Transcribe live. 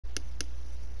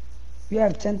You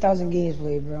have 10,000 games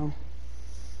played, bro.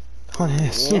 Oh,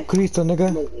 so Cristo, nigga.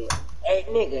 Hey,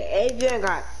 nigga, Avian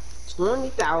got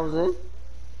 20,000.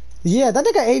 Yeah, that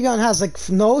nigga Avion has like,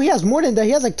 no, he has more than that.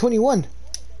 He has like 21.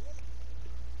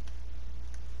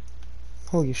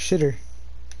 Holy shitter.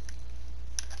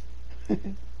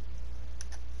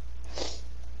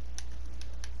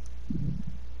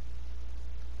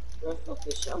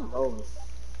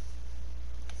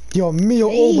 Yo, Mio,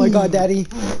 oh my god, daddy.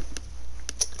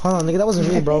 Hold on, nigga, that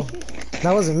wasn't me, bro.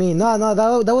 That wasn't me. Nah,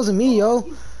 that wasn't me, yo.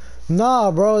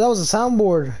 Nah, bro, that was a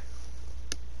soundboard.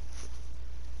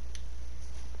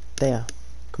 Damn.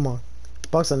 Come on.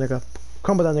 Box that nigga.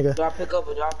 Crumble that nigga. Do I pick up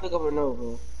or no,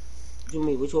 bro? Do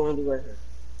me, what you want me to do right here?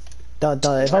 Duh.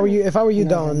 If I were you, No,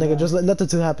 don't, no. nigga. Just let the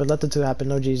two happen. Let the two happen.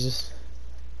 No Jesus.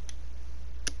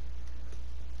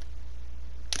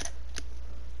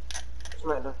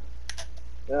 Smack down.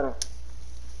 Yeah.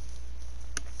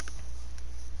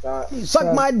 You Suck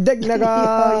suck. my dick,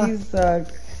 nigga. Yo, you suck.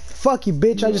 Fuck you,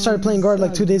 bitch. I just started playing guard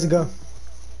like 2 days ago.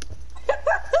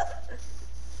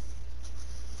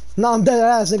 Nah, I'm dead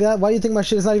ass, nigga. Why do you think my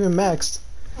shit is not even maxed?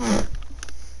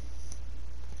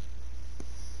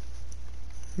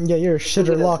 Yeah, you're a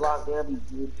shitter lock.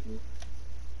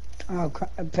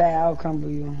 I'll crumble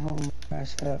you. Hold on,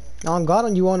 crash up. On God,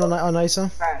 on you on ISO.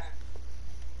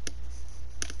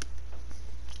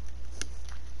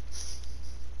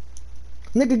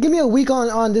 Nigga, give me a week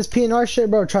on this PNR shit,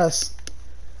 bro. Trust.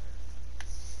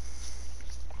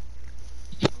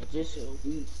 Just a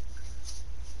week.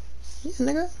 Yeah,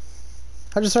 nigga.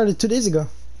 I just started 2 days ago.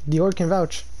 Dior can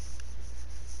vouch.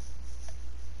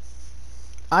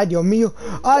 Ay, Dios mío.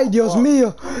 Ay, Dios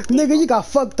mío. Nigga, you got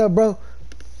fucked up, bro.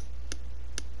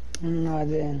 No, I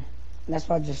didn't. That's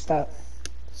why I just stopped.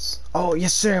 Oh,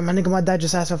 yes, sir. My nigga, my dad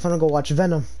just asked if I'm gonna go watch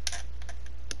Venom.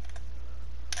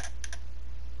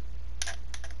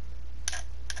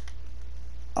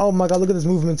 Oh my god, look at this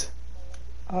movement.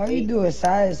 All you do is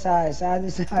side to side, side to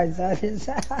side, side to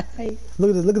side.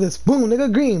 Look at this. Boom,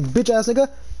 nigga, green. Bitch ass nigga.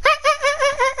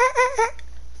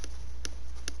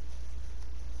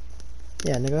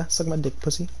 Yeah, nigga. Suck my dick,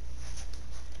 pussy.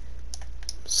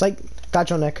 Psych. Got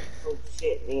your neck. Oh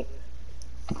shit, nigga.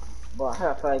 Boy, I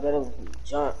had to play better with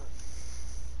jump.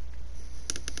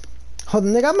 Hold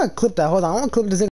on, nigga. I'm gonna clip that. Hold on. I'm gonna clip this.